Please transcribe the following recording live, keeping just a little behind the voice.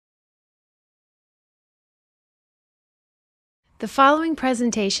The following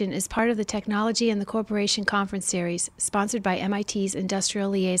presentation is part of the Technology and the Corporation Conference Series, sponsored by MIT's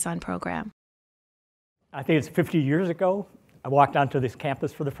Industrial Liaison Program. I think it's 50 years ago, I walked onto this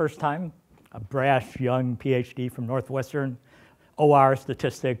campus for the first time, a brash, young PhD from Northwestern, OR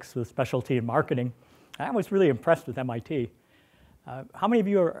statistics with specialty in marketing. I was really impressed with MIT. How many of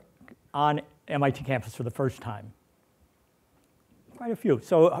you are on MIT campus for the first time? Quite a few.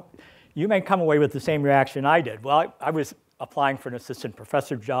 So you may come away with the same reaction I did. Well, I was applying for an assistant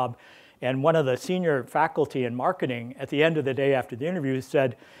professor job, and one of the senior faculty in marketing at the end of the day after the interview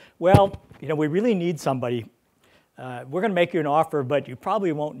said, well, we really need somebody. We're going to make you an offer, but you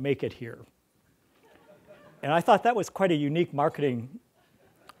probably won't make it here. And I thought that was quite a unique marketing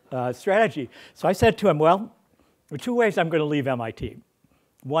strategy. So I said to him, well, there are two ways I'm going to leave MIT.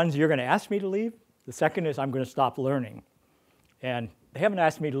 One's you're going to ask me to leave. The second is I'm going to stop learning. And they haven't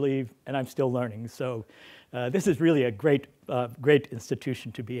asked me to leave, and I'm still learning. So this is really a great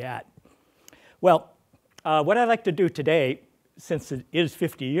institution to be at. Well, what I'd like to do today, since it is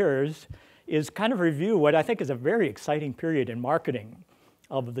 50 years, is kind of review what I think is a very exciting period in marketing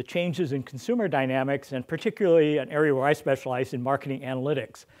of the changes in consumer dynamics, and particularly an area where I specialize in marketing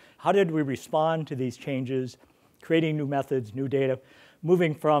analytics. How did we respond to these changes, creating new methods, new data,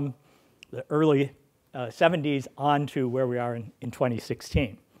 moving from the early 70s on to where we are in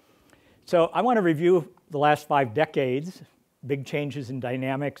 2016. So I want to review the last 5 decades, big changes in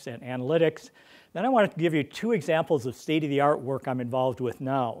dynamics and analytics. Then I want to give you 2 examples of state-of-the-art work I'm involved with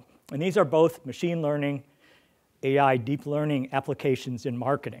now. And these are both machine learning, AI, deep learning applications in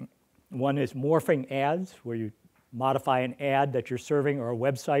marketing. One is morphing ads, where you modify an ad that you're serving or a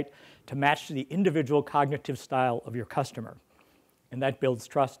website to match the individual cognitive style of your customer. And that builds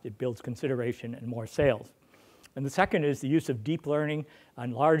trust, it builds consideration, and more sales. And the second is the use of deep learning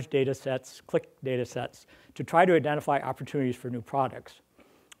on large data sets, click data sets, to try to identify opportunities for new products.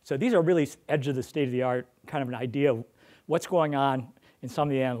 So these are really edge of the state-of-the-art, kind of an idea of what's going on in some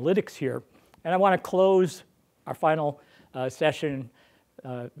of the analytics here. And I want to close our final session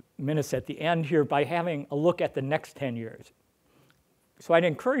minutes at the end here by having a look at the next 10 years. So I'd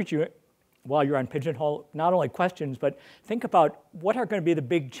encourage you, while you're on Pigeonhole, not only questions, but think about what are going to be the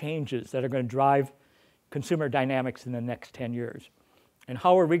big changes that are going to drive consumer dynamics in the next 10 years. And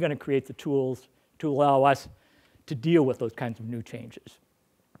how are we going to create the tools to allow us to deal with those kinds of new changes?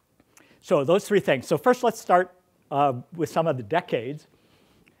 So those 3 things. So first, let's start with some of the decades.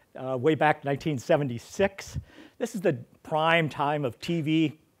 Way back 1976. This is the prime time of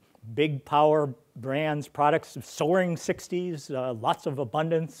TV, big power brands, products, soaring 60s, lots of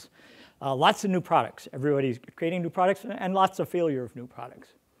abundance, lots of new products. Everybody's creating new products, and lots of failure of new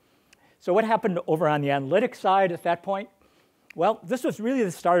products. So what happened over on the analytics side at that point? Well, this was really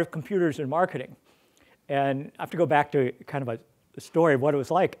the start of computers in marketing. And I have to go back to kind of a story of what it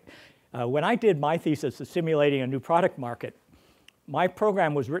was like. When I did my thesis of simulating a new product market, my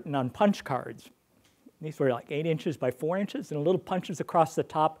program was written on punch cards. These were like 8 inches by 4 inches, and little punches across the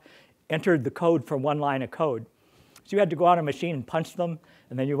top entered the code for one line of code. So you had to go on a machine and punch them,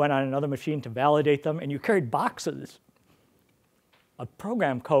 and then you went on another machine to validate them, and you carried boxes of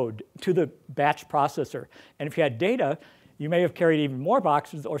program code to the batch processor. And if you had data, you may have carried even more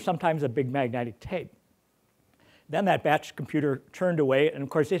boxes, or sometimes a big magnetic tape. Then that batch computer turned away, and of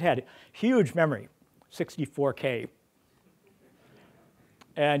course it had huge memory, 64K.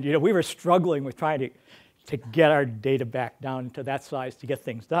 And we were struggling with trying to get our data back down to that size to get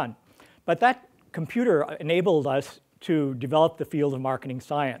things done. But that computer enabled us to develop the field of marketing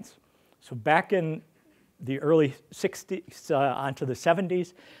science. So back in the early 60s onto the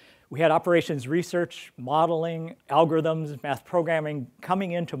 70s, we had operations research, modeling, algorithms, math programming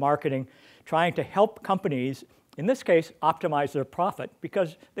coming into marketing, trying to help companies, in this case, optimize their profit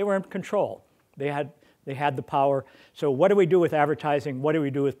because they were in control. They had the power. So what do we do with advertising? What do we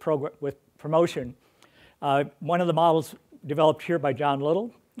do with promotion? One of the models developed here by John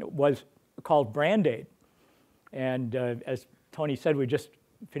Little was called Brand Aid. And as Tony said, we just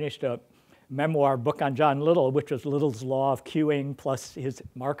finished a memoir book on John Little, which was Little's law of queuing plus his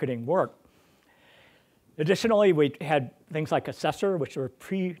marketing work. Additionally, we had things like Assessor, which were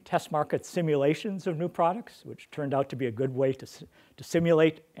pre-test market simulations of new products, which turned out to be a good way to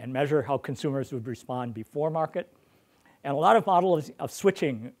simulate and measure how consumers would respond before market, and a lot of models of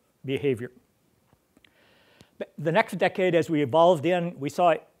switching behavior. The next decade, as we evolved in, we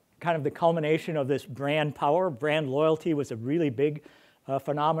saw kind of the culmination of this brand power. Brand loyalty was a really big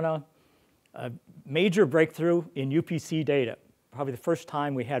phenomenon. A major breakthrough in UPC data. Probably the first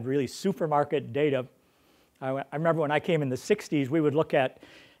time we had really supermarket data. I remember when I came in the 60s, we would look at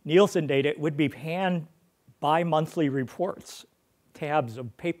Nielsen data. It would be hand bi-monthly reports tabs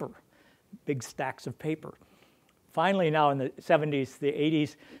of paper, big stacks of paper. Finally, now in the 70s, the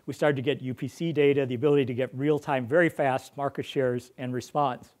 80s, we started to get UPC data, the ability to get real-time, very fast market shares and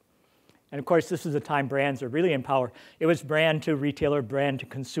response. And of course, this is the time brands are really in power. It was brand to retailer, brand to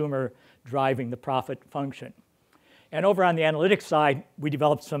consumer driving the profit function. And over on the analytics side, we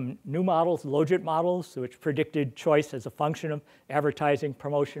developed some new models, Logit models, which predicted choice as a function of advertising,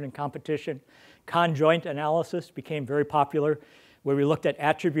 promotion, and competition. Conjoint analysis became very popular, where we looked at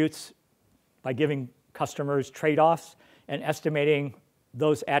attributes by giving customers trade-offs and estimating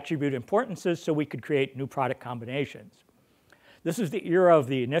those attribute importances so we could create new product combinations. This is the era of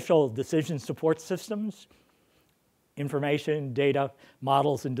the initial decision support systems, information, data,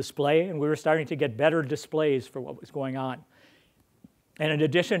 models, and display, and we were starting to get better displays for what was going on. And in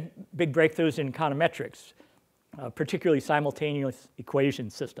addition, big breakthroughs in econometrics, particularly simultaneous equation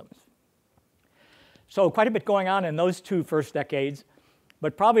systems. So quite a bit going on in those two first decades,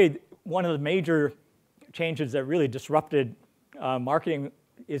 but probably one of the major changes that really disrupted marketing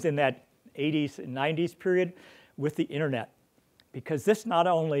is in that 80s and 90s period with the internet. Because this not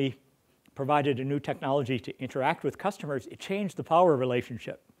only provided a new technology to interact with customers, it changed the power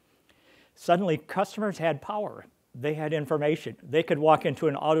relationship. Suddenly, customers had power. They had information. They could walk into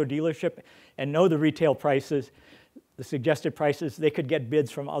an auto dealership and know the retail prices, the suggested prices. They could get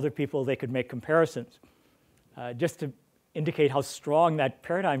bids from other people. They could make comparisons. Just to indicate how strong that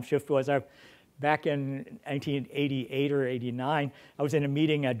paradigm shift was, back in 1988 or 89, I was in a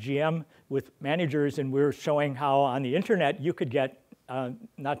meeting at GM with managers, and we were showing how on the internet you could get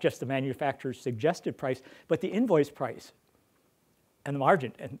not just the manufacturer's suggested price, but the invoice price and the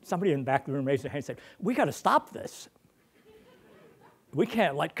margin. And somebody in the back of the room raised their hand and said, "We got to stop this. We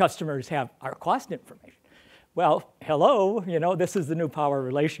can't let customers have our cost information." Well, hello, this is the new power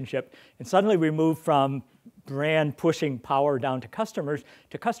relationship. And suddenly we move from brand pushing power down to customers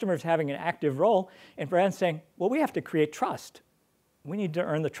having an active role, and brands saying, well, we have to create trust. We need to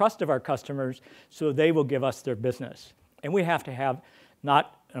earn the trust of our customers so they will give us their business. And we have to have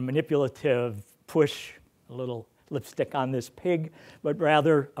not a manipulative push, a little lipstick on this pig, but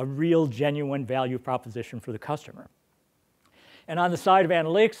rather a real, genuine value proposition for the customer. And on the side of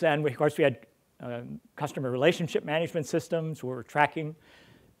analytics, then, of course, we had customer relationship management systems. We were tracking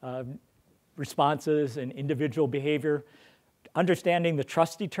responses and individual behavior, understanding the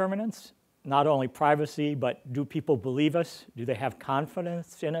trust determinants, not only privacy, but do people believe us? Do they have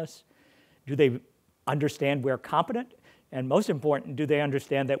confidence in us? Do they understand we're competent? And most important, do they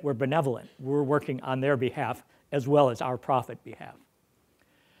understand that we're benevolent? We're working on their behalf as well as our profit behalf.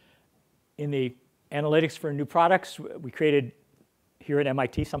 In the analytics for new products, we created here at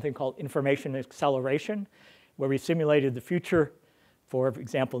MIT something called information acceleration, where we simulated the future, for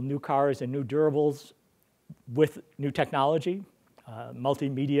example, new cars and new durables with new technology,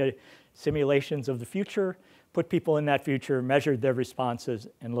 multimedia simulations of the future, put people in that future, measured their responses,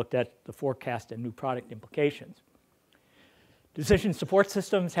 and looked at the forecast and new product implications. Decision support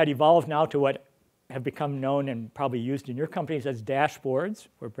systems had evolved now to what have become known and probably used in your companies as dashboards,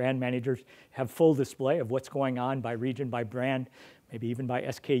 where brand managers have full display of what's going on by region, by brand, maybe even by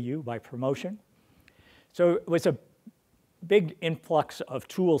SKU, by promotion. So it was a big influx of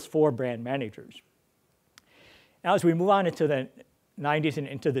tools for brand managers. Now, as we move on into the 90s and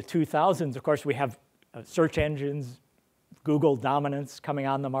into the 2000s, of course, we have search engines, Google dominance coming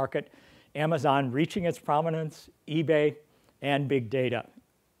on the market, Amazon reaching its prominence, eBay, and big data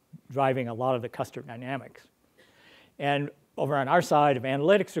driving a lot of the customer dynamics. And over on our side of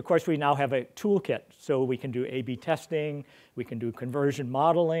analytics, of course, we now have a toolkit. So we can do A/B testing, we can do conversion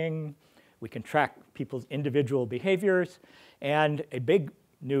modeling, we can track people's individual behaviors, and a big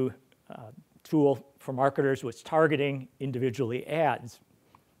new tool for marketers was targeting individually ads,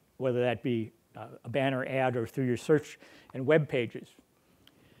 whether that be a banner ad or through your search and web pages.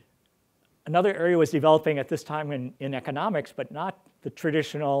 Another area was developing at this time in economics, but not the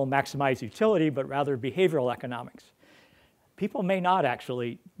traditional maximize utility, but rather behavioral economics. People may not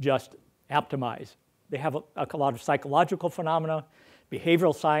actually just optimize. They have a lot of psychological phenomena.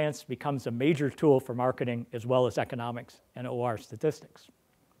 Behavioral science becomes a major tool for marketing as well as economics and OR statistics.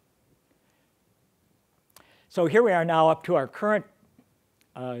 So here we are now up to our current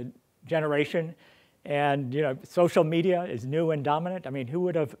generation, and social media is new and dominant. I mean, who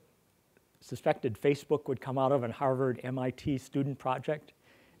would have suspected Facebook would come out of a Harvard MIT student project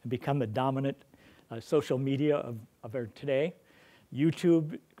and become the dominant social media of our today?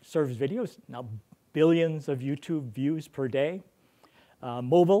 YouTube serves videos, now billions of YouTube views per day.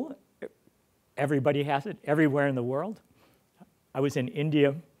 Mobile, everybody has it, everywhere in the world. I was in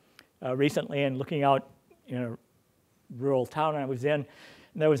India recently and looking out rural town I was in,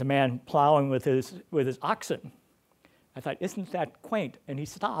 and there was a man plowing with his oxen. I thought, isn't that quaint? And he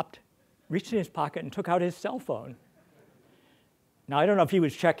stopped, reached in his pocket, and took out his cell phone. Now, I don't know if he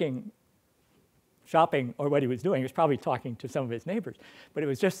was checking shopping or what he was doing. He was probably talking to some of his neighbors. But it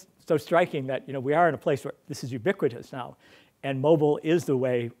was just so striking that we are in a place where this is ubiquitous now. And mobile is the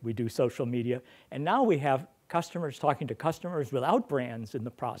way we do social media. And now we have customers talking to customers without brands in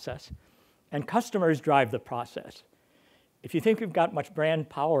the process. And customers drive the process. If you think we've got much brand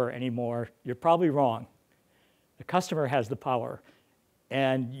power anymore, you're probably wrong. The customer has the power.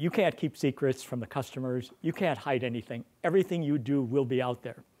 And you can't keep secrets from the customers. You can't hide anything. Everything you do will be out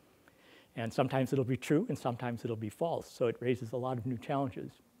there. And sometimes it'll be true, and sometimes it'll be false. So it raises a lot of new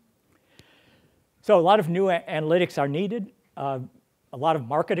challenges. So a lot of new analytics are needed. A lot of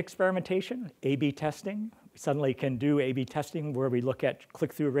market experimentation, A/B testing. We suddenly can do A/B testing where we look at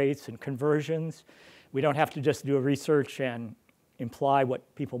click-through rates and conversions. We don't have to just do a research and imply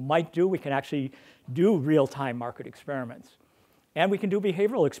what people might do. We can actually do real-time market experiments. And we can do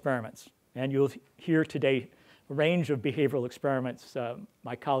behavioral experiments. And you'll hear today a range of behavioral experiments.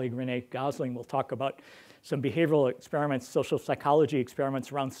 My colleague Renee Gosling will talk about some behavioral experiments, social psychology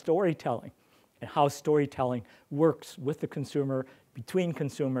experiments around storytelling and how storytelling works with the consumer, between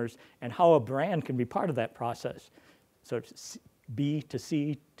consumers, and how a brand can be part of that process. So it's B to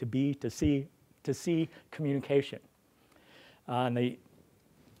C to B to C to C communication. And the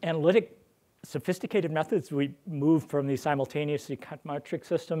analytic sophisticated methods, we move from these simultaneous econometric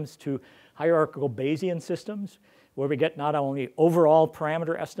systems to hierarchical Bayesian systems, where we get not only overall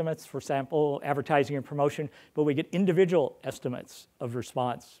parameter estimates for sample advertising and promotion, but we get individual estimates of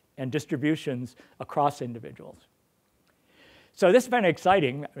response and distributions across individuals. So this has been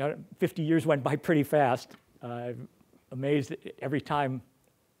exciting. 50 years went by pretty fast. Amazed every time,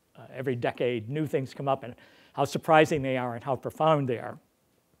 every decade, new things come up and how surprising they are and how profound they are.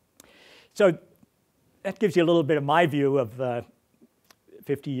 So that gives you a little bit of my view of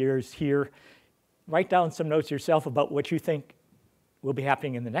 50 years here. Write down some notes yourself about what you think will be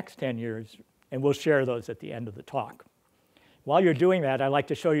happening in the next 10 years, and we'll share those at the end of the talk. While you're doing that, I'd like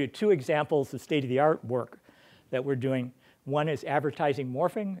to show you two examples of state-of-the-art work that we're doing. One is advertising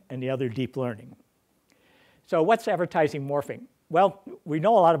morphing, and the other deep learning. So what's advertising morphing? Well, we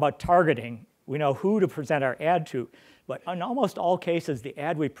know a lot about targeting. We know who to present our ad to. But in almost all cases, the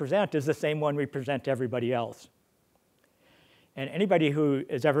ad we present is the same one we present to everybody else. And anybody who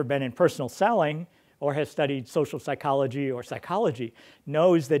has ever been in personal selling or has studied social psychology or psychology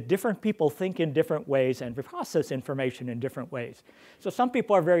knows that different people think in different ways and process information in different ways. So some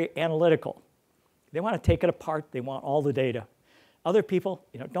people are very analytical. They want to take it apart. They want all the data. Other people,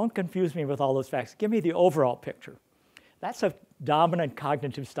 don't confuse me with all those facts. Give me the overall picture. That's a dominant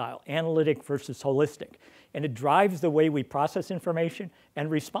cognitive style, analytic versus holistic. And it drives the way we process information and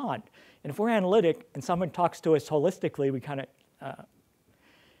respond. And if we're analytic and someone talks to us holistically, we kind of,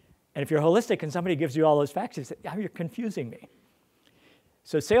 and if you're holistic and somebody gives you all those facts, you say, oh, you're confusing me.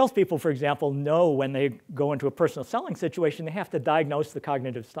 So salespeople, for example, know when they go into a personal selling situation, they have to diagnose the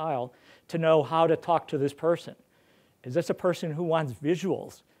cognitive style to know how to talk to this person. Is this a person who wants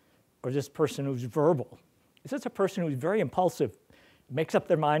visuals, or is this a person who's verbal? Is this a person who's very impulsive, makes up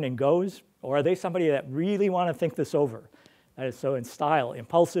their mind and goes? Or are they somebody that really want to think this over? That is, so in style,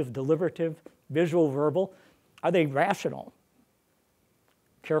 impulsive, deliberative, visual, verbal. Are they rational?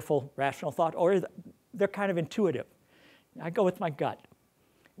 Careful, rational thought? Or they're kind of intuitive? I go with my gut.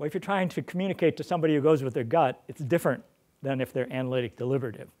 Well, if you're trying to communicate to somebody who goes with their gut, it's different than if they're analytic,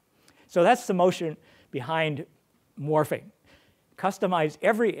 deliberative. So that's the motion behind morphing. Customize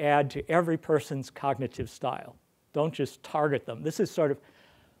every ad to every person's cognitive style. Don't just target them. This is sort of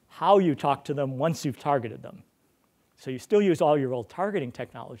how you talk to them once you've targeted them. So you still use all your old targeting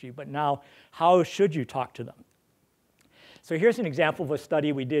technology, but now how should you talk to them? So here's an example of a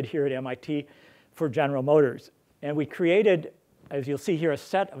study we did here at MIT for General Motors. And we created, as you'll see here, a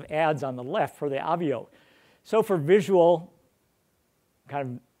set of ads on the left for the Aveo. So for visual,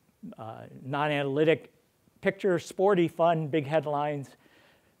 kind of non-analytic picture, sporty, fun, big headlines.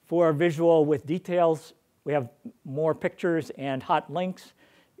 For visual with details, we have more pictures and hot links.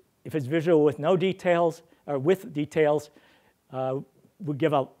 If it's visual with no details, or with details, we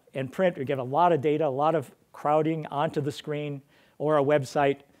give a, and print, we give a lot of data, a lot of crowding onto the screen or a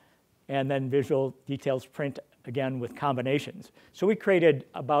website, and then visual details print again with combinations. So we created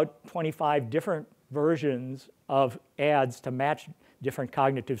about 25 different versions of ads to match different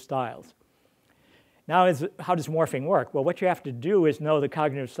cognitive styles. Now, how does morphing work? Well, what you have to do is know the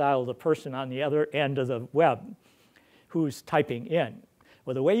cognitive style of the person on the other end of the web who's typing in.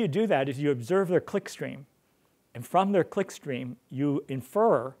 Well, the way you do that is you observe their click stream, And from their clickstream, you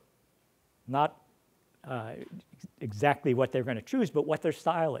infer not exactly what they're going to choose, but what their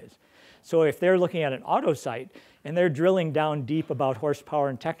style is. So if they're looking at an auto site and they're drilling down deep about horsepower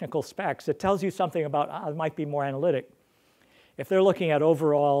and technical specs, it tells you something about, it might be more analytic. If they're looking at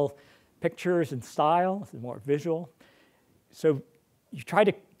overall pictures and style, it's more visual. So you try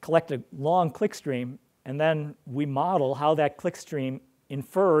to collect a long clickstream, and then we model how that clickstream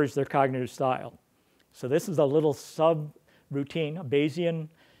infers their cognitive style. So this is a little sub-routine, a Bayesian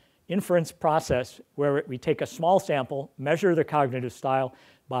inference process where we take a small sample, measure the cognitive style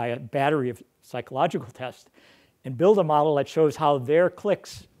by a battery of psychological tests, and build a model that shows how their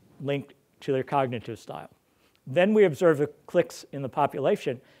clicks link to their cognitive style. Then we observe the clicks in the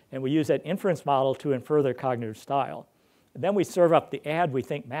population, and we use that inference model to infer their cognitive style. And then we serve up the ad we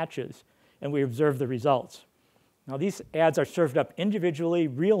think matches, and we observe the results. Now these ads are served up individually,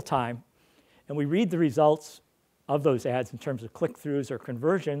 real time, and we read the results of those ads in terms of click-throughs or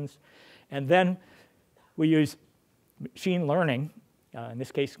conversions, and then we use machine learning, in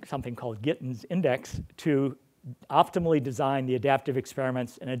this case something called Gittin's index, to optimally design the adaptive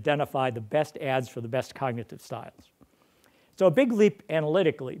experiments and identify the best ads for the best cognitive styles. So a big leap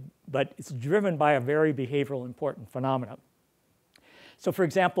analytically, but it's driven by a very behavioral important phenomenon. So for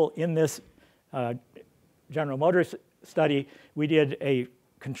example, in this General Motors study, we did a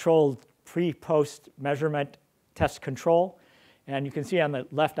controlled pre-post measurement test control. And you can see on the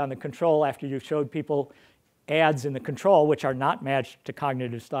left on the control, after you showed people ads in the control, which are not matched to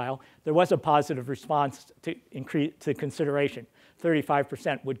cognitive style, there was a positive response to consideration.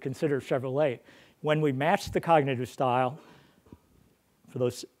 35% would consider Chevrolet. When we matched the cognitive style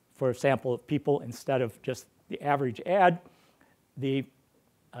for a sample of people instead of just the average ad, the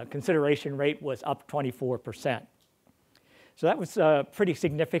consideration rate was up 24%. So that was a pretty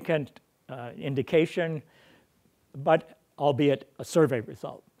significant indication, but albeit a survey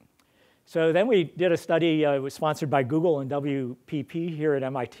result. So then we did a study, it was sponsored by Google and WPP here at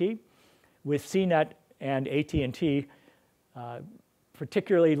MIT, with CNET and AT&T,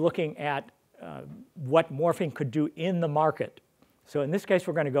 particularly looking at what morphing could do in the market. So in this case,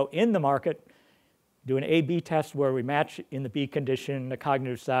 we're going to go in the market, do an A-B test where we match in the B condition the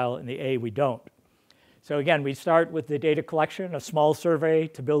cognitive style, in the A we don't. So again, we start with the data collection, a small survey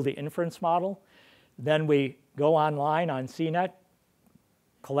to build the inference model. Then we go online on CNET,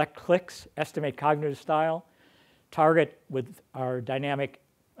 collect clicks, estimate cognitive style, target with our dynamic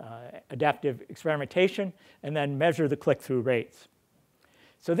adaptive experimentation, and then measure the click-through rates.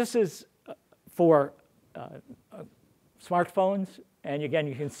 So this is for smartphones. And again,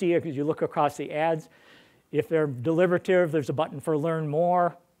 you can see as you look across the ads, if they're deliberative, there's a button for learn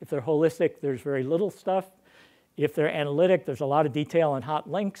more. If they're holistic, there's very little stuff. If they're analytic, there's a lot of detail and hot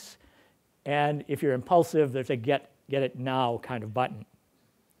links. And if you're impulsive, there's a get it now kind of button.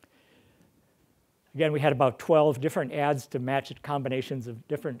 Again, we had about 12 different ads to match combinations of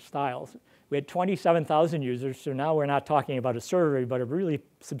different styles. We had 27,000 users, so now we're not talking about a survey, but a really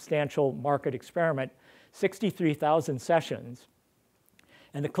substantial market experiment, 63,000 sessions.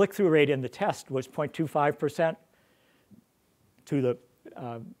 And the click-through rate in the test was 0.25% to the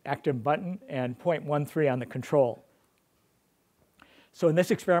active button and 0.13 on the control. So in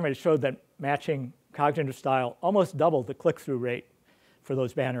this experiment, it showed that matching cognitive style almost doubled the click-through rate for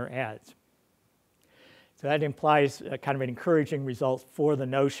those banner ads. So that implies kind of an encouraging result for the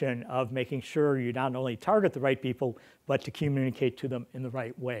notion of making sure you not only target the right people, but to communicate to them in the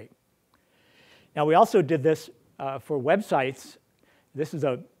right way. Now, we also did this for websites. This is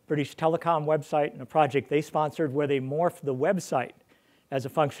a British Telecom website and a project they sponsored where they morphed the website as a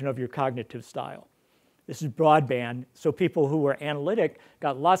function of your cognitive style. This is broadband, so people who were analytic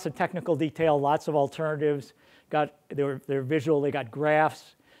got lots of technical detail, lots of alternatives, they're visual, they got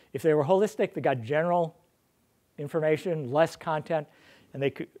graphs. If they were holistic, they got general information, less content, and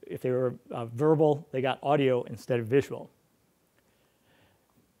if they were verbal, they got audio instead of visual.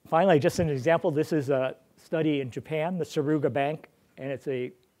 Finally, just an example, this is a study in Japan, the Suruga Bank, and it's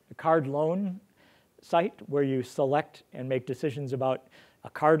a card loan site where you select and make decisions about a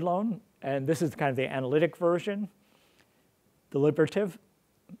card loan. And this is kind of the analytic version, deliberative.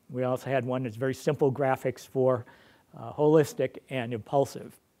 We also had one that's very simple graphics for holistic and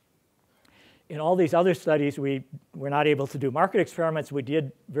impulsive. In all these other studies, we were not able to do market experiments. We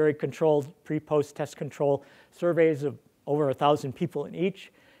did very controlled pre-post test control surveys of over 1,000 people in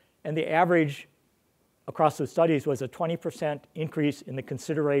each. And the average across the studies was a 20% increase in the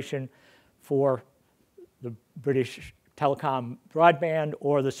consideration for the British Telecom broadband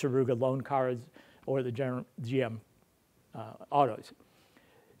or the Suruga loan cards or the GM autos.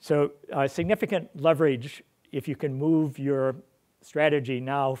 So significant leverage if you can move your strategy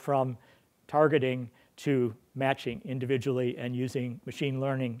now from targeting to matching individually and using machine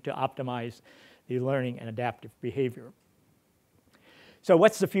learning to optimize the learning and adaptive behavior. So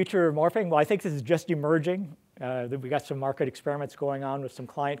what's the future of morphing? Well, I think this is just emerging. We got some market experiments going on with some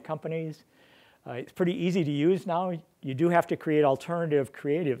client companies. It's pretty easy to use now. You do have to create alternative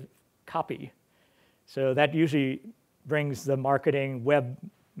creative copy. So that usually brings the marketing web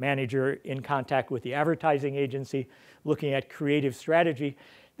manager in contact with the advertising agency, looking at creative strategy.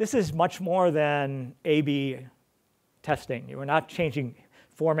 This is much more than A/B testing. We're not changing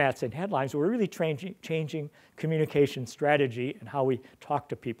formats and headlines. We're really changing communication strategy and how we talk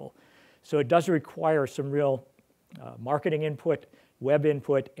to people. So it does require some real marketing input, web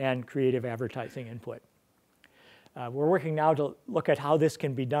input, and creative advertising input. We're working now to look at how this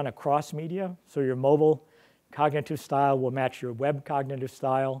can be done across media. So your mobile cognitive style will match your web cognitive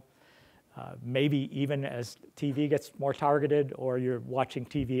style. Maybe even as TV gets more targeted or you're watching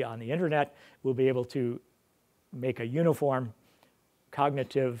TV on the internet, we'll be able to make a uniform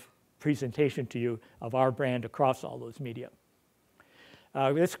cognitive presentation to you of our brand across all those media.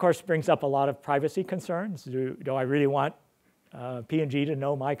 This, of course, brings up a lot of privacy concerns. Do I really want P&G to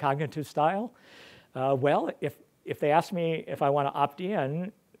know my cognitive style? Well, if they ask me if I want to opt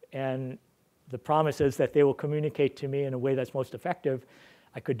in and the promise is that they will communicate to me in a way that's most effective,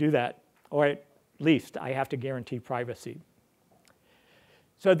 I could do that. Or at least I have to guarantee privacy.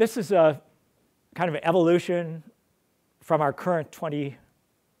 So this is a kind of an evolution from our current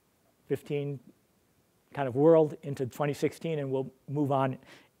 2015 kind of world into 2016, and we'll move on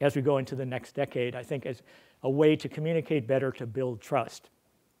as we go into the next decade, I think, as a way to communicate better, to build trust.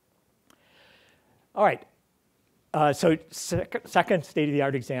 All right, so second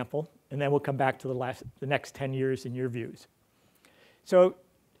state-of-the-art example, and then we'll come back to the next 10 years in your views. So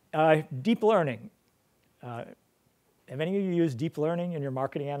deep learning. Have any of you used deep learning in your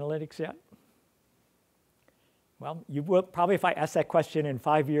marketing analytics yet? Well, you will probably, if I ask that question in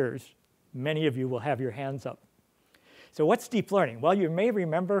 5 years, many of you will have your hands up. So what's deep learning? Well, you may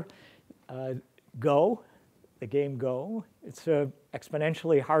remember Go, the game Go. It's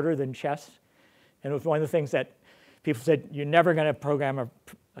exponentially harder than chess. And it was one of the things that people said, you're never going to program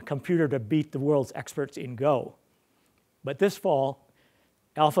a computer to beat the world's experts in Go. But this fall,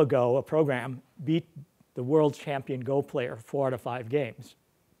 AlphaGo, a program, beat the world champion Go player 4 out of 5 games.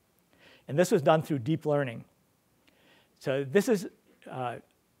 And this was done through deep learning. So this is a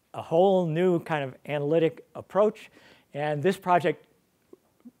whole new kind of analytic approach. And this project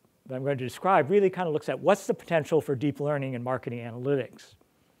that I'm going to describe really kind of looks at what's the potential for deep learning in marketing analytics.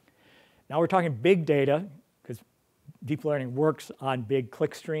 Now we're talking big data, because deep learning works on big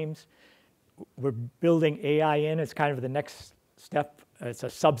click streams. We're building AI in. It's kind of the next step. It's a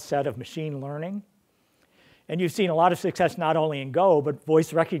subset of machine learning. And you've seen a lot of success not only in Go, but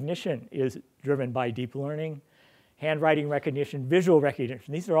voice recognition is driven by deep learning. Handwriting recognition, visual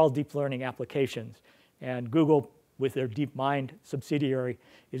recognition. These are all deep learning applications. And Google, with their DeepMind subsidiary,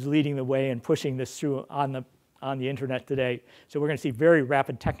 is leading the way and pushing this through on the internet today. So we're going to see very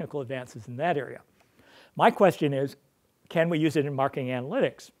rapid technical advances in that area. My question is, can we use it in marketing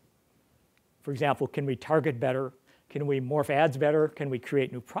analytics? For example, can we target better? Can we morph ads better? Can we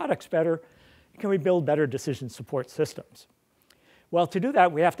create new products better? Can we build better decision support systems? Well, to do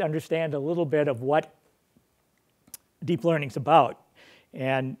that, we have to understand a little bit of what deep learning is about.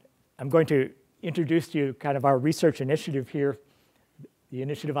 And I'm going to introduce to you kind of our research initiative here, the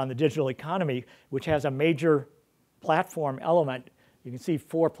initiative on the digital economy, which has a major platform element. You can see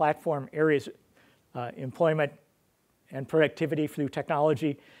 4 platform areas: employment and productivity through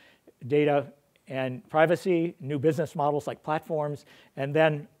technology, data and privacy, new business models like platforms, and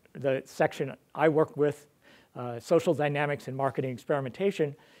then the section I work with, social dynamics and marketing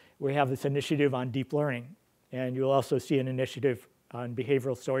experimentation. We have this initiative on deep learning. And you'll also see an initiative on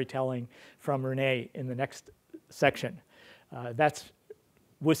behavioral storytelling from Renee in the next section. That's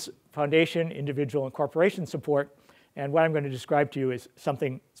with foundation, individual, and corporation support. And what I'm going to describe to you is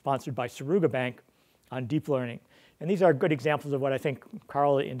something sponsored by Saruga Bank on deep learning. And these are good examples of what I think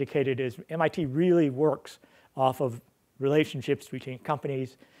Carl indicated is MIT really works off of relationships between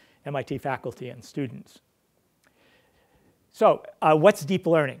companies, MIT faculty, and students. So what's deep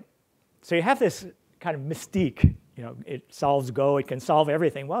learning? So you have this kind of mystique, it solves Go, it can solve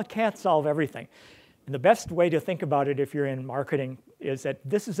everything. Well, it can't solve everything. And the best way to think about it if you're in marketing is that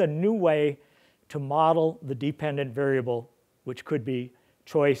this is a new way to model the dependent variable, which could be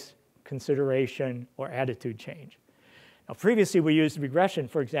choice, consideration, or attitude change. Now, previously we used regression,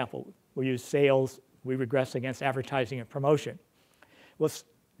 for example. We used sales, we regress against advertising and promotion. Well,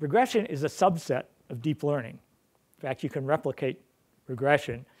 regression is a subset of deep learning. In fact, you can replicate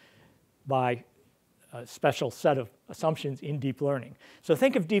regression by a special set of assumptions in deep learning. So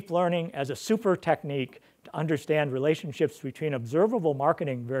think of deep learning as a super technique to understand relationships between observable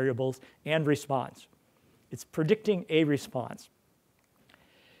marketing variables and response. It's predicting a response.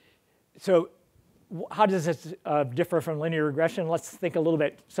 So how does this differ from linear regression? Let's think a little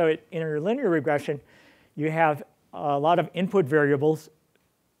bit. So in a linear regression, you have a lot of input variables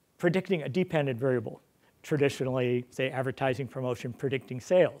predicting a dependent variable. Traditionally, say, advertising promotion predicting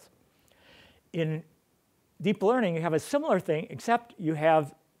sales. In deep learning, you have a similar thing, except you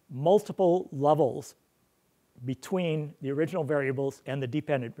have multiple levels between the original variables and the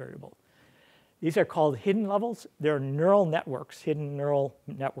dependent variable. These are called hidden levels. They're neural networks, hidden neural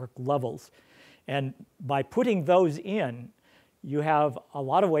network levels. And by putting those in, you have a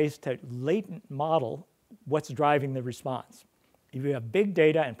lot of ways to latent model what's driving the response. If you have big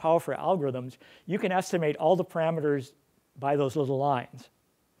data and powerful algorithms, you can estimate all the parameters by those little lines.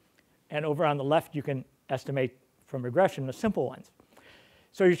 And over on the left, you can estimate from regression the simple ones.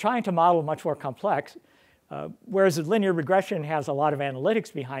 So you're trying to model much more complex, whereas the linear regression has a lot of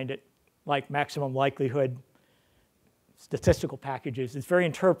analytics behind it, like maximum likelihood, statistical packages. It's very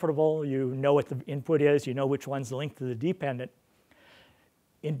interpretable. You know what the input is. You know which one's linked to the dependent.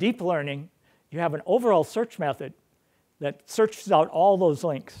 In deep learning, you have an overall search method that searches out all those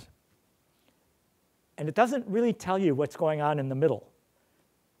links. And it doesn't really tell you what's going on in the middle.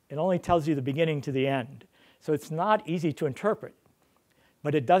 It only tells you the beginning to the end. So it's not easy to interpret.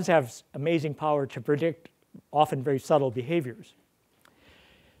 But it does have amazing power to predict often very subtle behaviors.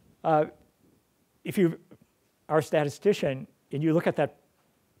 If you are a statistician and you look at that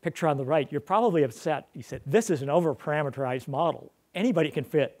picture on the right, you're probably upset. You said, this is an over-parameterized model. Anybody can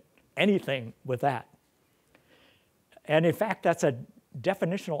fit anything with that. And in fact, that's a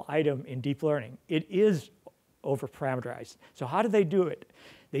definitional item in deep learning. It is over-parameterized. So how do they do it?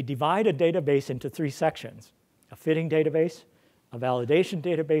 They divide a database into 3 sections: a fitting database, a validation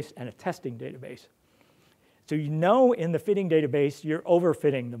database, and a testing database. So you know in the fitting database, you're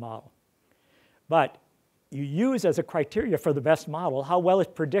overfitting the model. But you use as a criteria for the best model how well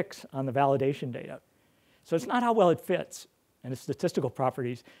it predicts on the validation data. So it's not how well it fits and its statistical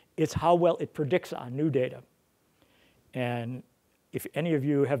properties, it's how well it predicts on new data. And if any of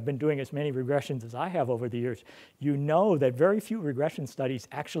you have been doing as many regressions as I have over the years, you know that very few regression studies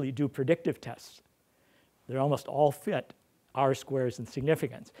actually do predictive tests. They almost all fit R-squares and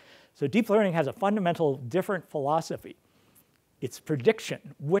significance. So deep learning has a fundamental different philosophy. It's prediction,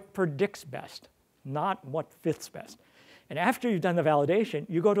 what predicts best, not what fits best. And after you've done the validation,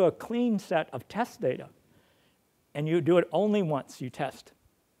 you go to a clean set of test data, and you do it only once, you test.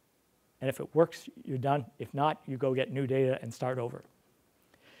 And if it works, you're done. If not, you go get new data and start over.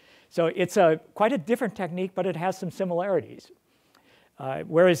 So it's quite a different technique, but it has some similarities.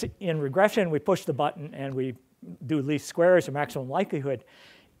 Whereas in regression, we push the button and we do least squares or maximum likelihood.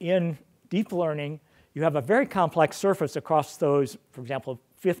 In deep learning, you have a very complex surface across those, for example,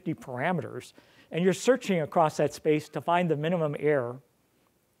 50 parameters, and you're searching across that space to find the minimum error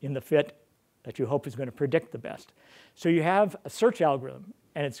in the fit that you hope is going to predict the best. So you have a search algorithm,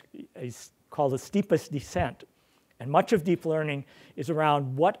 and it's called the steepest descent. And much of deep learning is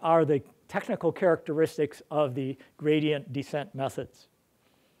around what are the technical characteristics of the gradient descent methods.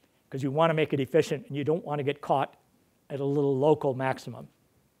 Because you want to make it efficient, and you don't want to get caught at a little local maximum.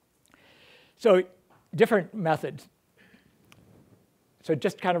 So different methods. So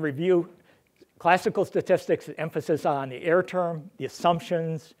just kind of review classical statistics, emphasis on the error term, the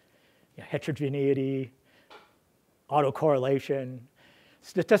assumptions, heterogeneity, autocorrelation,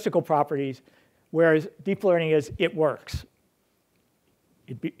 statistical properties, whereas deep learning is it works.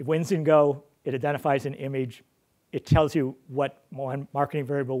 It wins and go. It identifies an image. It tells you what marketing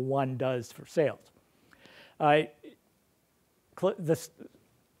variable 1 does for sales. This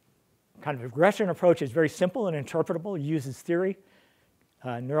kind of regression approach is very simple and interpretable. It uses theory.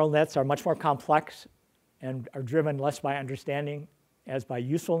 Neural nets are much more complex and are driven less by understanding as by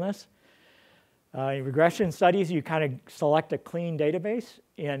usefulness. In regression studies, you kind of select a clean database.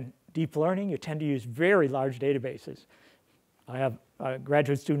 In deep learning, you tend to use very large databases. I have a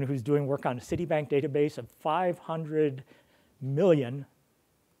graduate student who's doing work on a Citibank database of 500 million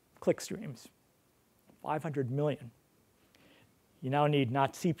click streams. 500 million. You now need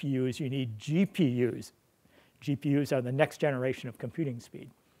not CPUs, you need GPUs. GPUs are the next generation of computing speed.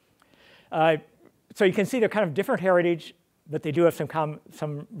 So you can see they're kind of different heritage, but they do have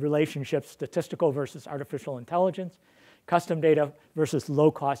some relationships: statistical versus artificial intelligence, custom data versus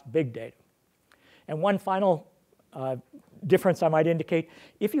low-cost big data. And one final difference I might indicate,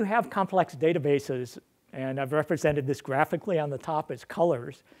 if you have complex databases, and I've represented this graphically on the top as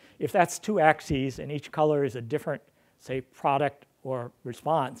colors, if that's two axes and each color is a different, say, product or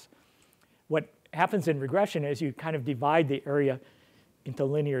response, what happens in regression is you kind of divide the area into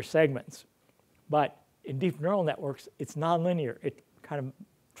linear segments. But in deep neural networks, it's nonlinear. It kind of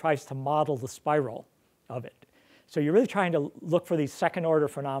tries to model the spiral of it. So you're really trying to look for these second-order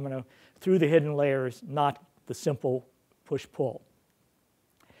phenomena through the hidden layers, not the simple push-pull.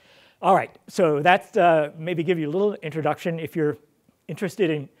 All right, so that's maybe give you a little introduction. If you're interested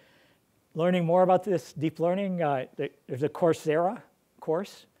in learning more about this deep learning, there's a Coursera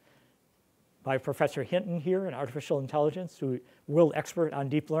course by Professor Hinton here in artificial intelligence, who is a world expert on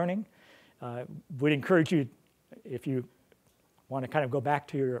deep learning. Would encourage you, if you want to kind of go back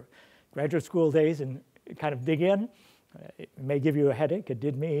to your graduate school days and kind of dig in. It may give you a headache. It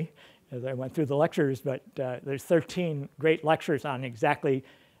did me as I went through the lectures, but there's 13 great lectures on exactly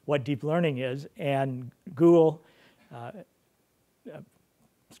what deep learning is. And Google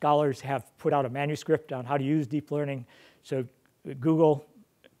scholars have put out a manuscript on how to use deep learning. So Google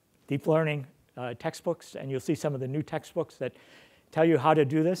deep learning textbooks, and you'll see some of the new textbooks that tell you how to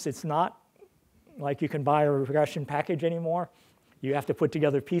do this. It's not like you can buy a regression package anymore. You have to put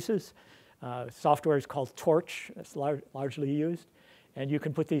together pieces. Software is called Torch. That's largely used. And you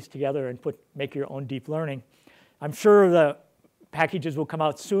can put these together and make your own deep learning. I'm sure the packages will come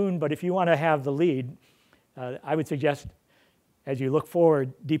out soon, but if you want to have the lead, I would suggest, as you look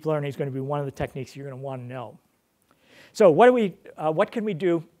forward, deep learning is going to be one of the techniques you're going to want to know. So what can we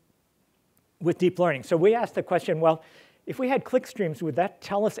do with deep learning? So we asked the question, well, if we had click streams, would that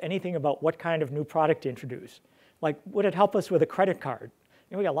tell us anything about what kind of new product to introduce? Like, would it help us with a credit card?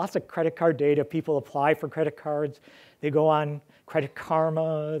 You know, we got lots of credit card data. People apply for credit cards. They go on Credit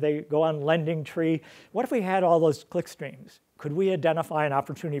Karma. They go on Lending Tree. What if we had all those click streams? Could we identify an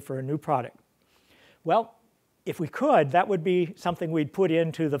opportunity for a new product? Well, if we could, that would be something we'd put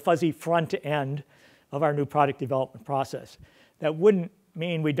into the fuzzy front end of our new product development process. That wouldn't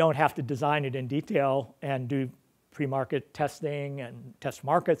mean we don't have to design it in detail and do pre-market testing and test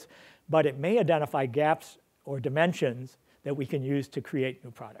markets, but it may identify gaps or dimensions that we can use to create new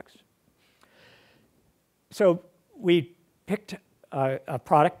products. So we picked a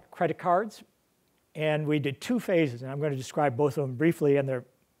product, credit cards, and we did two phases, and I'm going to describe both of them briefly, and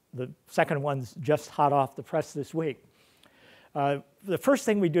the second one's just hot off the press this week. The first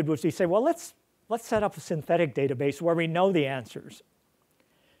thing we did was we said, well, let's set up a synthetic database where we know the answers.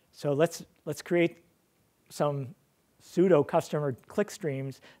 So let's create some pseudo-customer click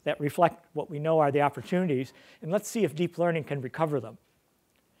streams that reflect what we know are the opportunities, and let's see if deep learning can recover them.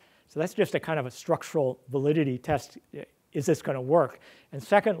 So that's just a kind of a structural validity test. Is this going to work? And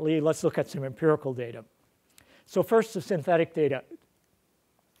secondly, let's look at some empirical data. So first, the synthetic data.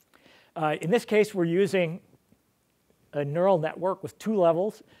 In this case, we're using a neural network with two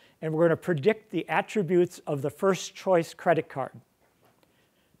levels, and we're going to predict the attributes of the first choice credit card.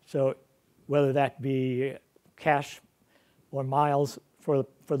 So whether that be cash or miles for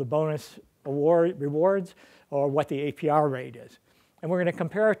the bonus rewards, or what the APR rate is. And we're going to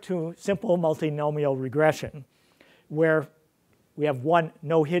compare it to simple multinomial regression, where we have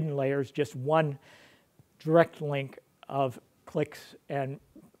no hidden layers, just one direct link of clicks and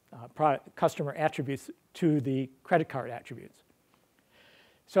customer attributes to the credit card attributes.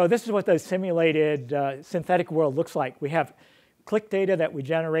 So this is what the simulated synthetic world looks like. We have click data that we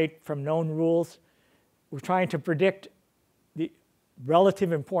generate from known rules. We're trying to predict the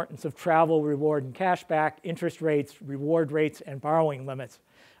relative importance of travel, reward, and cashback, interest rates, reward rates, and borrowing limits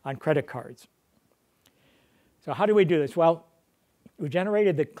on credit cards. So how do we do this? Well, we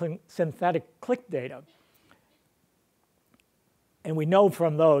generated the synthetic click data, and we know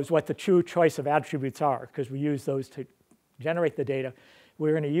from those what the true choice of attributes are, because we use those to generate the data.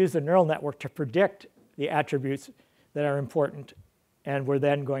 We're going to use the neural network to predict the attributes that are important, and we're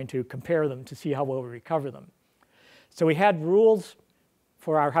then going to compare them to see how well we recover them. So we had rules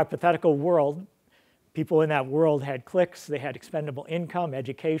for our hypothetical world. People in that world had clicks. They had expendable income,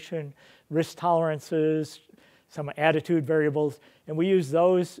 education, risk tolerances, some attitude variables, and we use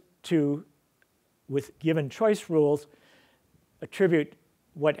those to, with given choice rules, attribute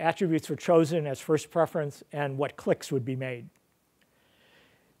what attributes were chosen as first preference and what clicks would be made.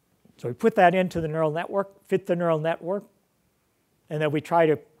 So we put that into the neural network, fit the neural network, and then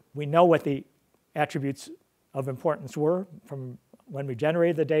we know what the attributes of importance were from when we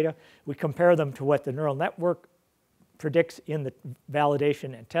generated the data. We compare them to what the neural network predicts in the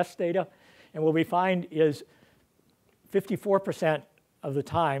validation and test data. And what we find is 54% of the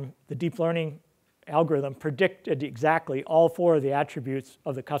time, the deep learning algorithm predicted exactly all 4 of the attributes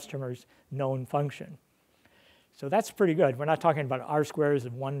of the customer's known function. So that's pretty good. We're not talking about R-squares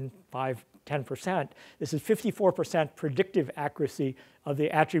of 1, 5, 10%. This is 54% predictive accuracy of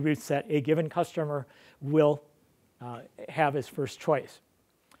the attributes that a given customer will have as first choice.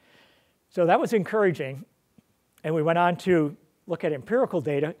 So that was encouraging. And we went on to look at empirical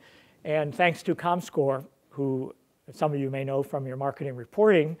data. And thanks to Comscore, who some of you may know from your marketing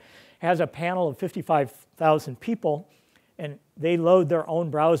reporting, has a panel of 55,000 people. And they load their own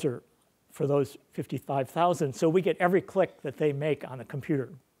browser for those 55,000. So we get every click that they make on the computer.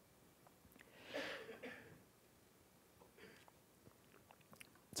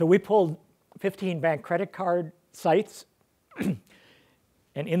 So we pulled 15 bank credit card sites.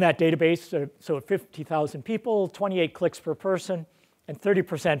 And in that database, so 50,000 people, 28 clicks per person, and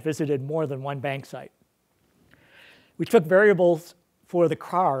 30% visited more than one bank site. We took variables for the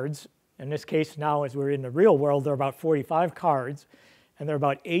cards. In this case, now as we're in the real world, there are about 45 cards, and there are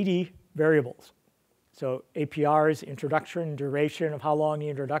about 80 variables. So APRs, introduction, duration of how long the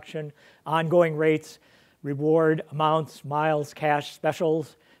introduction, ongoing rates, reward, amounts, miles, cash,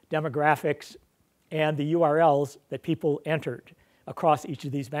 specials, demographics, and the URLs that people entered across each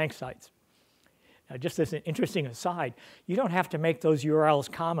of these bank sites. Now, just as an interesting aside, you don't have to make those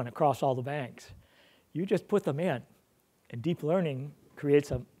URLs common across all the banks. You just put them in, and deep learning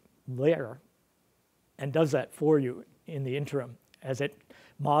creates a layer and does that for you in the interim as it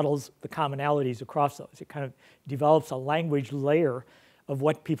models the commonalities across those. It kind of develops a language layer of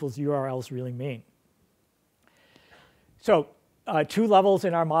what people's URLs really mean. So 2 levels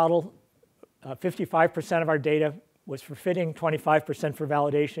in our model. 55% of our data was for fitting, 25% for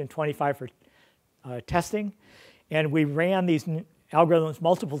validation, 25% for testing. And we ran these algorithms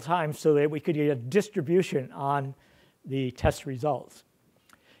multiple times so that we could get a distribution on the test results.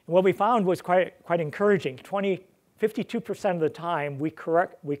 And what we found was quite encouraging. 52% of the time, we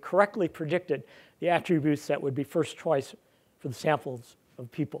correctly predicted the attributes that would be first choice for the samples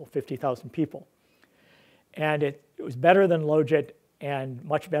of people, 50,000 people. And it was better than Logit and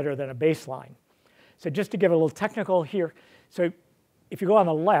much better than a baseline. So just to give a little technical here, so if you go on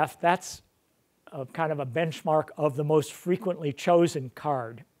the left, that's kind of a benchmark of the most frequently chosen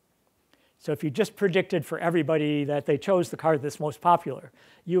card. So if you just predicted for everybody that they chose the card that's most popular,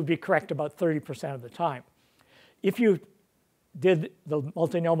 you would be correct about 30% of the time. If you did the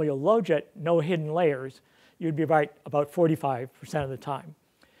multinomial Logit, no hidden layers, you'd be right about 45% of the time.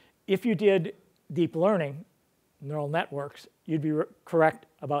 If you did deep learning, neural networks, you'd be correct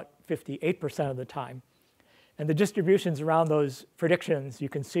about 58% of the time. And the distributions around those predictions you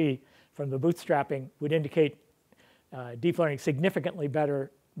can see from the bootstrapping would indicate deep learning significantly better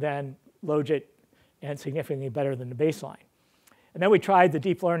than Logit and significantly better than the baseline. And then we tried the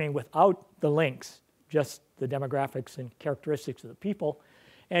deep learning without the links, just the demographics and characteristics of the people.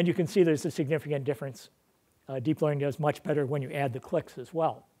 And you can see there's a significant difference. Deep learning does much better when you add the clicks as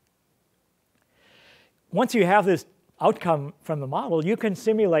well. Once you have this outcome from the model, you can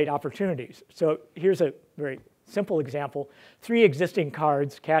simulate opportunities. So here's a very simple example. 3 existing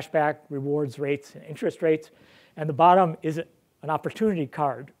cards, cashback, rewards, rates, and interest rates. And the bottom is an opportunity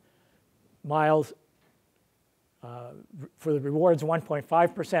card. Miles for the rewards,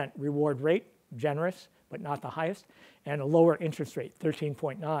 1.5% reward rate, generous, but not the highest, and a lower interest rate,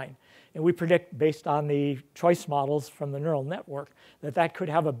 13.9. And we predict, based on the choice models from the neural network, that that could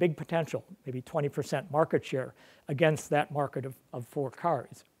have a big potential, maybe 20% market share against that market of 4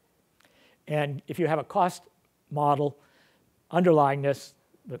 cards. And if you have a cost model underlying this,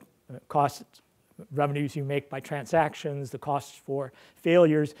 the cost revenues you make by transactions, the costs for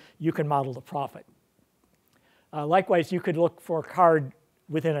failures, you can model the profit. Likewise, you could look for a card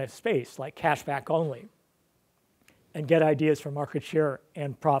within a space, like cashback only, and get ideas for market share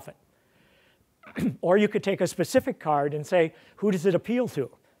and profit. Or you could take a specific card and say, who does it appeal to?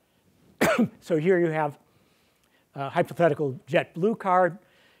 So here you have a hypothetical JetBlue card,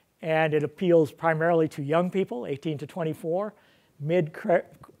 and it appeals primarily to young people, 18 to 24,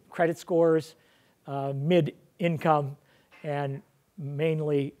 mid-credit scores, mid-income, and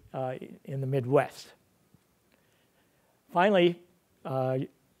mainly in the Midwest. Finally,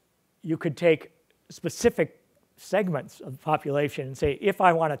 you could take specific segments of the population and say, if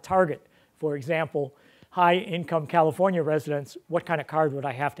I want to target, for example, high-income California residents, what kind of card would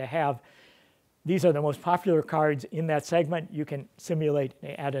I have to have? These are the most popular cards in that segment. You can simulate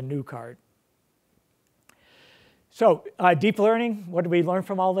and add a new card. So deep learning, what did we learn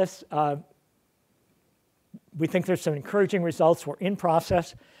from all this? We think there's some encouraging results. We're in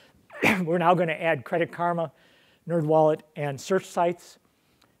process. We're now going to add Credit Karma, NerdWallet, and search sites.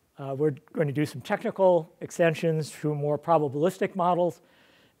 We're going to do some technical extensions through more probabilistic models,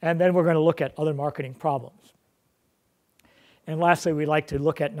 and then we're going to look at other marketing problems. And lastly, we like to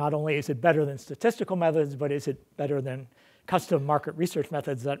look at not only is it better than statistical methods, but is it better than custom market research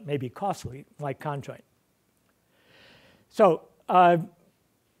methods that may be costly, like conjoint. So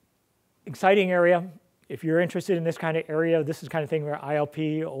exciting area. If you're interested in this kind of area, this is the kind of thing where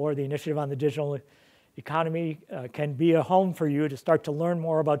ILP or the Initiative on the Digital Economy can be a home for you to start to learn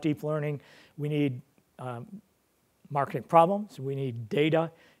more about deep learning. We need marketing problems, we need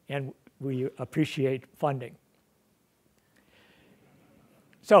data, and we appreciate funding.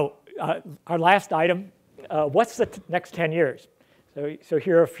 So our last item, what's the next 10 years? So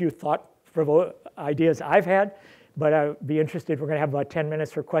here are a few ideas I've had, but I'd be interested, we're going to have about 10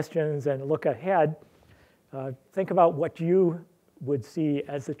 minutes for questions and look ahead. Think about what you would see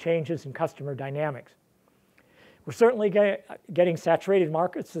as the changes in customer dynamics. We're certainly getting saturated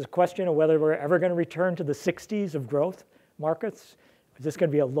markets. There's a question of whether we're ever going to return to the 60s of growth markets. Is this going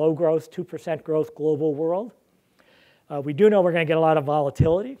to be a low growth, 2% growth global world? We do know we're going to get a lot of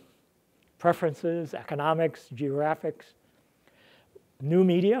volatility, preferences, economics, geographics, new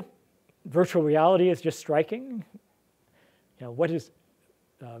media. Virtual reality is just striking. What is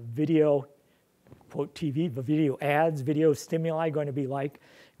video, quote, TV, video ads, video stimuli going to be like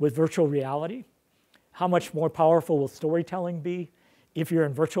with virtual reality? How much more powerful will storytelling be if you're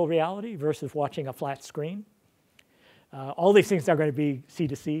in virtual reality versus watching a flat screen? All these things are going to be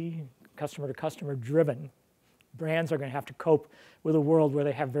C2C, customer-to-customer driven. Brands are going to have to cope with a world where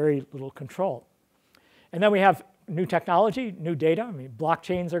they have very little control. And then we have new technology, new data. I mean,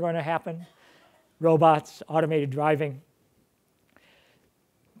 blockchains are going to happen, robots, automated driving.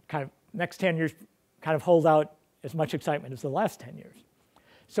 Kind of next 10 years kind of hold out as much excitement as the last 10 years.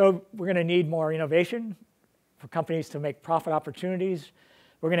 So we're going to need more innovation for companies to make profit opportunities.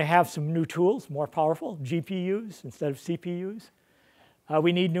 We're going to have some new tools, more powerful, GPUs instead of CPUs.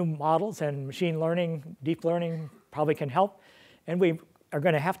 We need new models, and machine learning, deep learning probably can help. And we are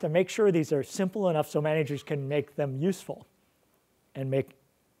going to have to make sure these are simple enough so managers can make them useful and make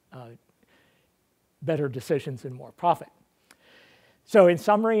better decisions and more profit. So in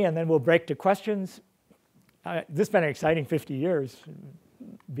summary, and then we'll break to questions, this has been an exciting 50 years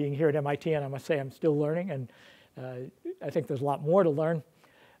being here at MIT, and I must say I'm still learning, and I think there's a lot more to learn.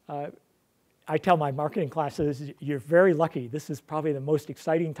 I tell my marketing classes, you're very lucky. This is probably the most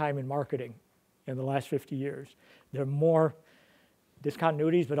exciting time in marketing in the last 50 years. There are more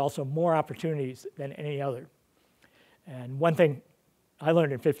discontinuities, but also more opportunities than any other. And one thing I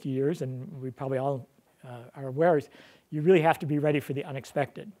learned in 50 years, and we probably all are aware, is you really have to be ready for the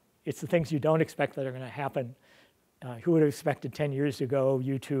unexpected. It's the things you don't expect that are going to happen. Who would have expected 10 years ago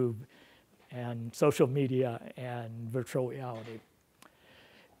YouTube and social media and virtual reality?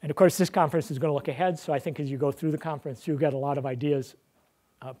 And of course, this conference is going to look ahead, so I think as you go through the conference, you'll get a lot of ideas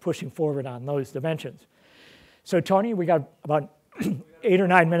pushing forward on those dimensions. So Tony, we got about 8 or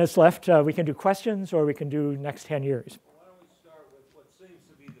 9 minutes left. We can do questions, or we can do next 10 years. Why don't we start with what seems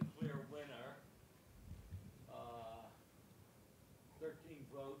to be the clear winner, 13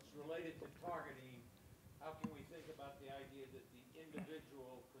 votes. Related to targeting, how can we think about the idea that the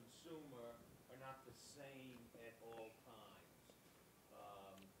individual consumer are not the same at all times?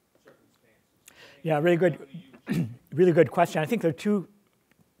 Circumstances. Yeah, really good question. I think there are two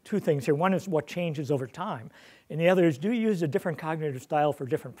things here. One is what changes over time, and the other is, do you use a different cognitive style for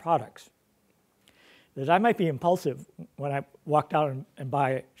different products? That I might be impulsive when I walk out and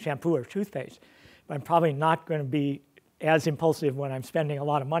buy shampoo or toothpaste, but I'm probably not going to be as impulsive when I'm spending a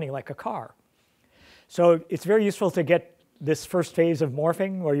lot of money like a car. So it's very useful to get this first phase of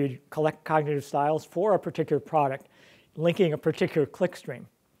morphing where you collect cognitive styles for a particular product, linking a particular click stream.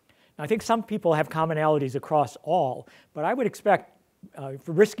 Now, I think some people have commonalities across all, but I would expect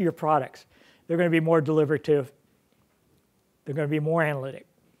for riskier products, they're going to be more deliberative, they're going to be more analytic.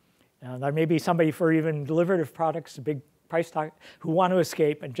 There may be somebody for even deliberative products, a big price tag, who want to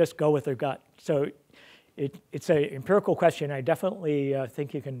escape and just go with their gut. So it's an empirical question. I definitely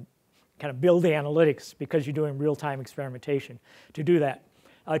think you can kind of build the analytics because you're doing real-time experimentation to do that.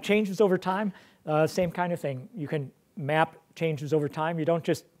 Changes over time, same kind of thing. You can map changes over time. You don't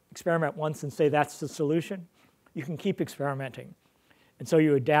just experiment once and say that's the solution. You can keep experimenting. And so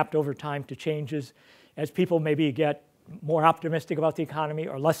you adapt over time to changes. As people maybe get more optimistic about the economy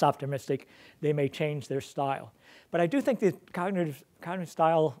or less optimistic, they may change their style. But I do think the cognitive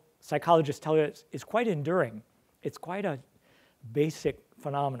style psychologists tell you is quite enduring. It's quite a basic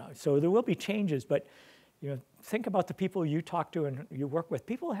phenomenon. So there will be changes, but think about the people you talk to and you work with.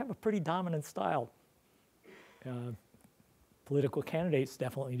 People have a pretty dominant style. political candidates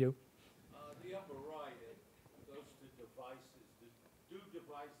definitely do. The upper right, it goes to devices. Do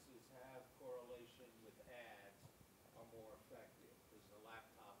devices have correlation with ads are more effective? Does the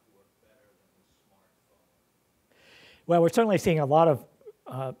laptop work better than the smartphone? Well, we're certainly seeing a lot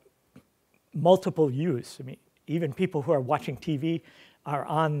of multiple use. I mean, even people who are watching TV are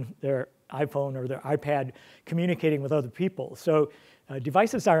on their iPhone or their iPad communicating with other people. So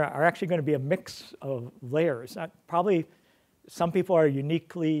devices are actually going to be a mix of layers. Probably some people are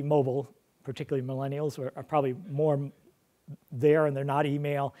uniquely mobile, particularly millennials, are probably more there, and they're not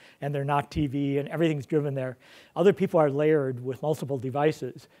email, and they're not TV, and everything's driven there. Other people are layered with multiple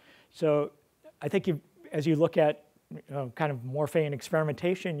devices. So I think as you look at kind of morphing and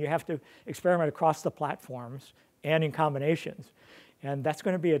experimentation, you have to experiment across the platforms and in combinations. And that's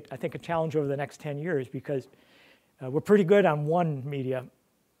going to be, I think, a challenge over the next 10 years because we're pretty good on one media,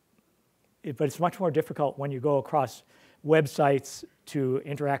 but it's much more difficult when you go across websites to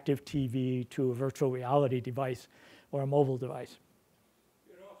interactive TV to a virtual reality device or a mobile device.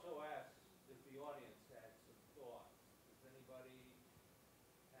 You could also ask if the audience had some thoughts. Does anybody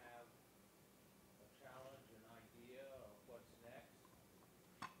have a challenge, an idea of what's next?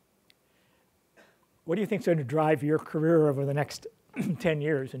 What do you think is going to drive your career over the next 10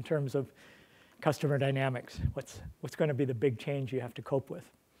 years in terms of customer dynamics? What's going to be the big change you have to cope with?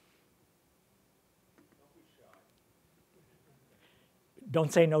 Don't be shy.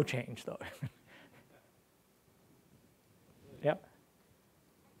 Don't say no change, though. Yep. I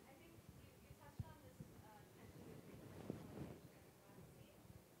think you touched on this tension between personal and privacy.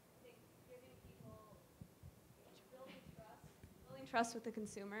 I think giving people, building trust with the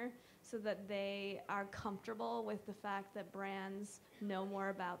consumer so that they are comfortable with the fact that brands know more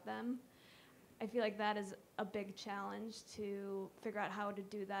about them. I feel like that is a big challenge to figure out how to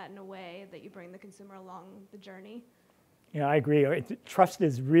do that in a way that you bring the consumer along the journey. Yeah, I agree. Trust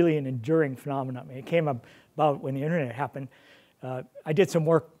is really an enduring phenomenon. I mean, it came about when the internet happened. I did some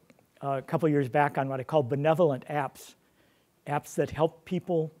work a couple years back on what I call benevolent apps, apps that help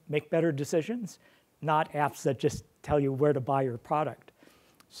people make better decisions, not apps that just tell you where to buy your product.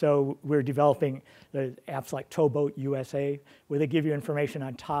 So we're developing the apps like Towboat USA, where they give you information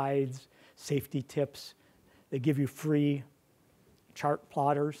on tides, safety tips. They give you free chart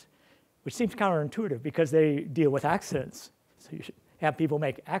plotters, which seems counterintuitive because they deal with accidents. So you should have people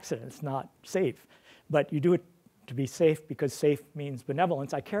make accidents, not safe. But you do it to be safe because safe means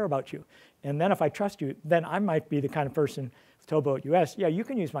benevolence. I care about you. And then if I trust you, then I might be the kind of person, Towboat US, yeah, you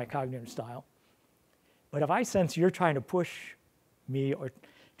can use my cognitive style. But if I sense you're trying to push me or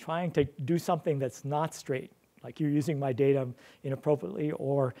trying to do something that's not straight, like you're using my data inappropriately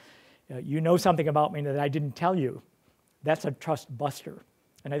or you know something about me that I didn't tell you, that's a trust buster.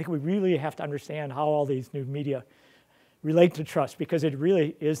 And I think we really have to understand how all these new media relate to trust because it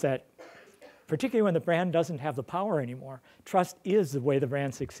really is that, particularly when the brand doesn't have the power anymore, trust is the way the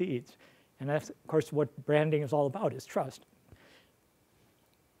brand succeeds. And that's, of course, what branding is all about, is trust.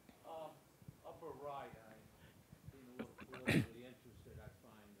 Upper right, being politically interested, I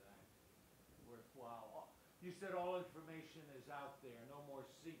find that worthwhile. You said all information is out there, no more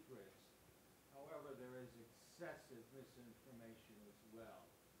secrets. However, there is excessive misinformation as well.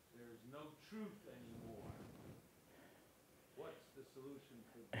 There is no truth anymore. What's the solution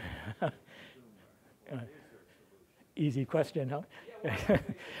for the consumer? What is their solution? Easy question, huh?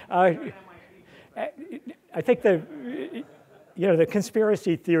 Yeah, I think the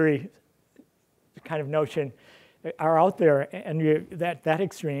conspiracy theory kind of notion are out there, and that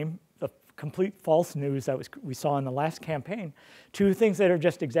extreme, the complete false news that we saw in the last campaign, to things that are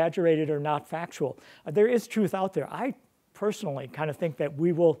just exaggerated or not factual. There is truth out there. I personally kind of think that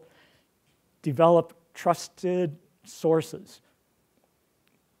we will develop trusted sources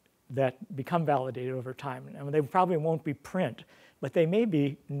that become validated over time. And they probably won't be print, but they may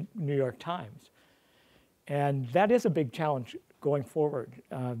be New York Times. And that is a big challenge going forward.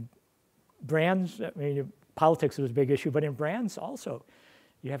 Brands, I mean, politics is a big issue, but in brands also,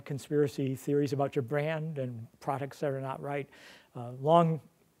 you have conspiracy theories about your brand and products that are not right. Long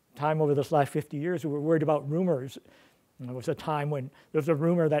time over this last 50 years, we were worried about rumors. And there was a time when there was a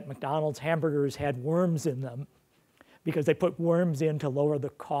rumor that McDonald's hamburgers had worms in them because they put worms in to lower the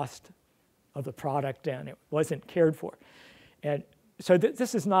cost of the product and it wasn't cared for. And so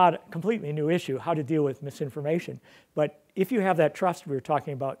this is not a completely new issue, how to deal with misinformation. But if you have that trust we were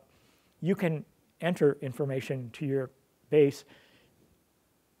talking about, you can enter information to your base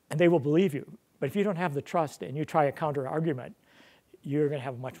and they will believe you. But if you don't have the trust and you try a counter argument, you're going to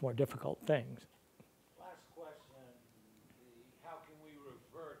have much more difficult things. Last question, how can we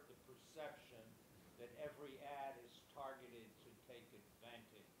revert the perception that every ad is targeted to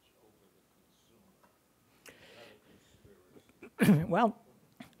Well,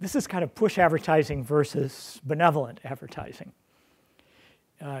 this is kind of push advertising versus benevolent advertising.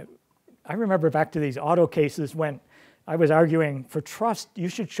 I remember back to these auto cases when I was arguing for trust, you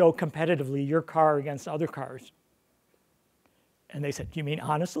should show competitively your car against other cars. And they said, do you mean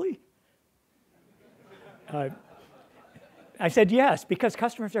honestly? I said, yes, because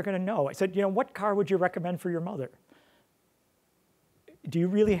customers are going to know. I said, what car would you recommend for your mother? Do you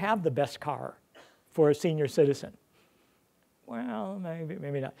really have the best car for a senior citizen? Well,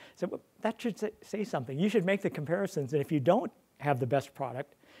 maybe not. So well, that should say something. You should make the comparisons, and if you don't have the best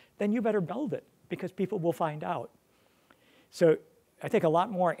product, then you better build it, because people will find out. So I think a lot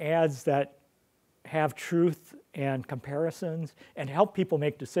more ads that have truth and comparisons and help people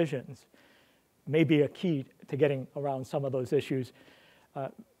make decisions may be a key to getting around some of those issues.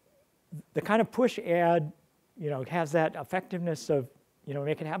 The kind of push ad, has that effectiveness of,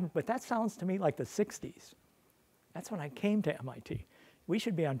 make it happen, but that sounds to me like the 60s. That's when I came to MIT. We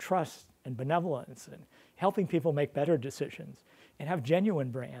should be on trust and benevolence and helping people make better decisions and have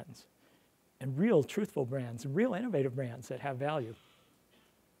genuine brands and real truthful brands and real innovative brands that have value.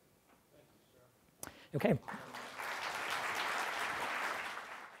 Okay.